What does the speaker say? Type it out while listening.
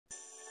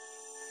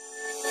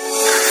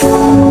Nice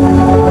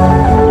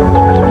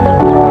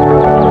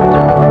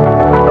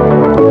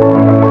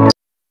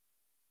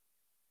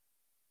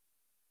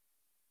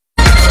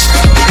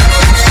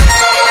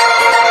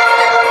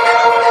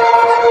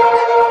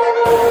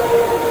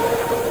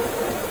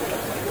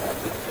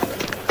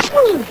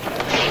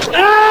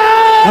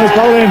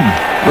bowling,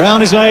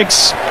 round his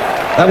legs.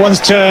 That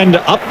one's turned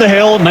up the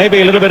hill,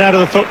 maybe a little bit out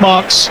of the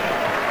footmarks,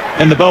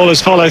 and the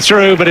bowlers follow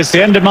through, but it's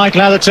the end of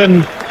Michael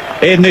Atherton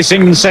in this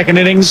second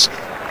innings.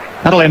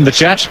 That'll end the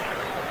chat.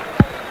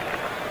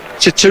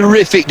 It's a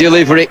terrific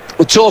delivery.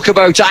 We'll talk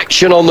about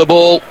action on the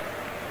ball,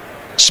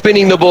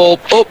 spinning the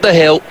ball up the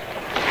hill.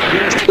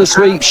 The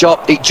sweep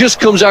shot, it just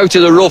comes out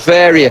of the rough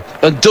area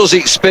and does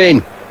it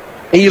spin.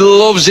 He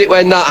loves it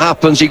when that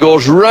happens. He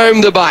goes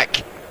round the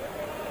back,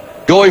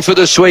 going for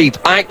the sweep.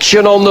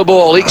 Action on the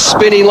ball. It's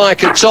spinning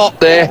like a top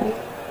there.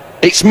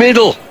 It's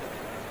middle.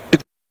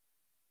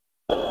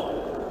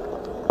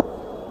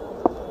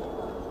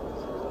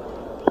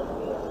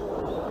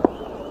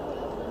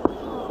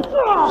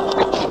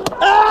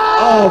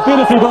 Oh,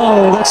 beautifully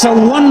bowled. That's a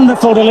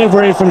wonderful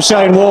delivery from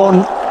Shane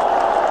Warne.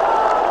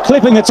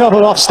 Clipping the top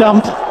of off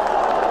stump.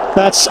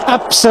 That's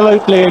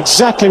absolutely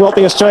exactly what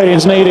the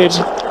Australians needed.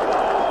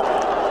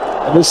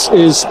 This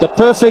is the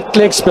perfect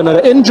leg spinner.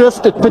 In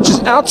drift, it pitches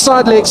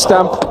outside leg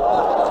stump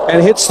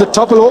and hits the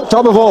top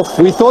of off.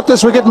 We thought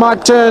this wicket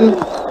might turn.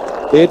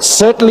 It's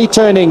certainly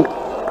turning.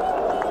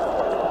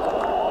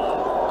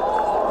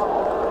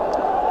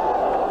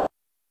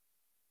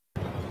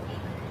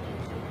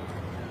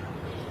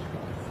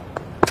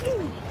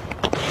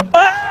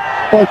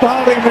 Well,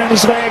 bowling around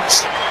his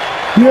legs.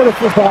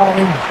 Beautiful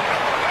bowling.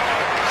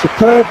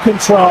 Superb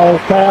control.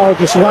 Bale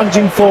just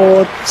lunging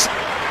forward.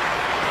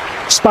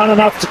 Spun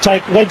enough to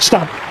take leg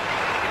stump.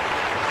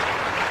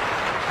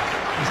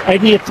 His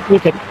 80th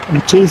wicket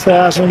in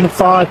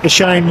 2005 for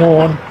Shane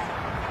Warne.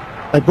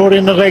 They brought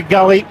in the leg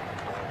gully.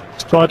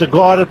 He's tried to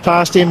glide it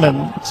past him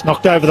and it's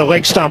knocked over the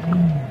leg stump.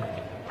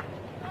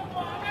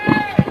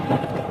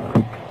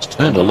 It's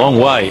turned a long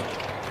way.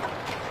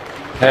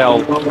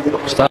 Powell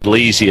started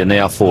easier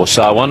now for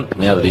Sarwan,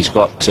 now that he's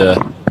got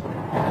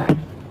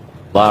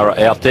Lara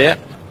out there.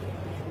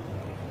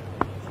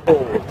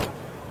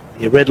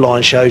 Your red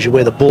line shows you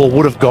where the ball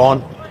would have gone.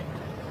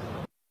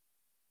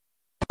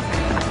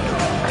 That's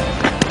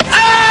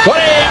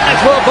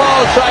well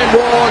bowled, Shane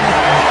Warne.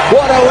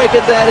 What a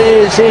wicket that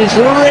is. He's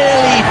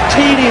really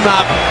teed him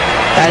up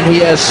and he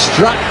has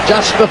struck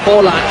just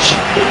before lunch.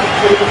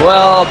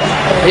 Well,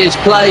 he's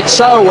played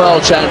so well,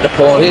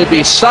 Chanderpaul. He'll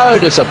be so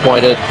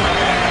disappointed.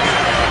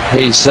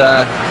 He's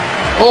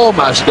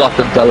almost got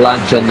them to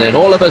lunch and then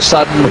all of a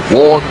sudden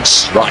Warne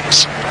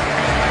strikes.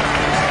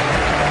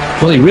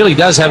 Well, he really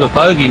does have a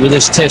bogey with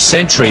his test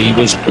century. He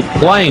was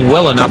playing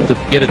well enough to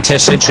get a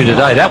test century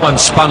today. That one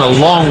spun a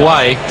long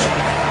way.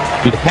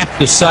 You'd have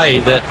to say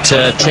that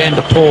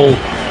Chanderpaul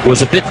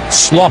was a bit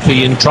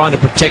sloppy in trying to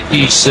protect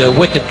his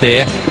wicket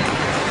there.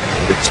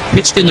 It's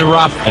pitched in the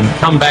rough and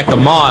come back a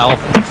mile.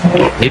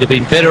 He'd have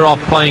been better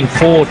off playing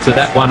forward to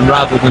that one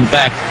rather than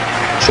back.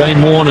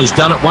 Shane Warne has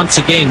done it once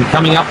again,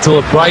 coming up to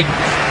a break.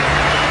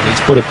 He's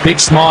put a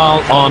big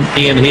smile on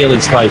Ian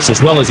Healy's face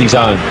as well as his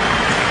own.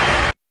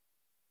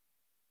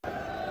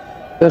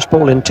 First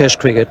ball in Test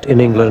cricket in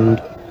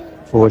England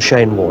for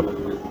Shane Warne.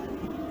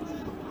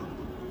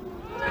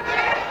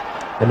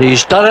 And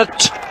he's done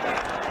it.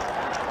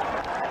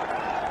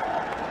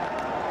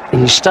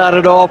 He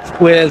started off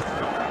with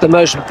the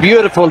most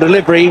beautiful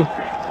delivery.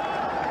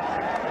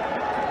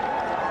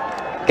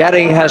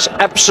 Gadding has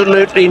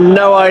absolutely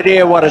no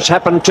idea what has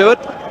happened to it.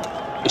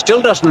 He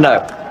still doesn't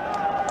know.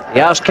 He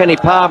asked Kenny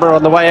Palmer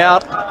on the way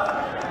out.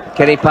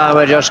 Kenny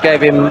Palmer just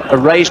gave him a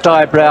raised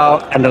eyebrow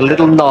and a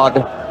little nod,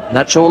 and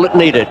that's all it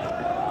needed.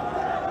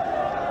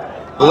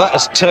 Well, that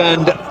has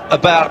turned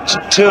about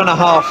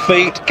 2.5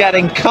 feet.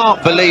 Gadding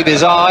can't believe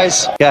his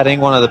eyes. Gadding,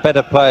 one of the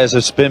better players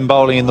of spin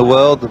bowling in the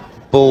world. The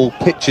ball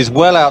pitches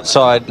well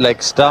outside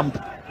leg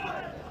stump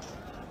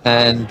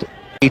and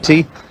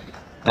 80.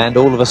 And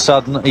all of a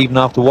sudden, even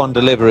after one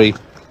delivery,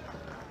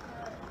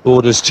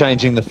 orders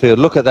changing the field.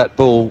 Look at that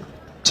ball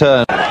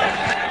turn.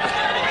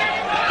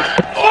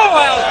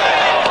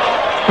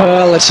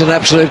 Well, it's an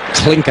absolute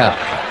clinker.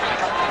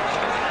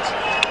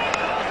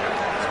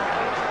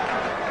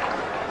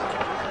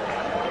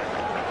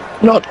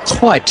 Not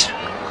quite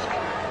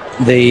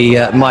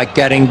the Mike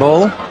Gadding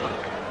ball,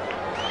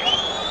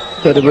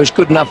 but it was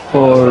good enough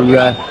for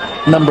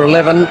number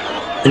 11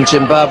 in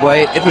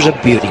Zimbabwe. It was a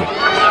beauty.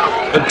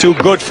 Too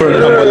good for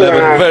number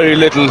 11. Very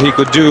little he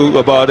could do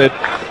about it.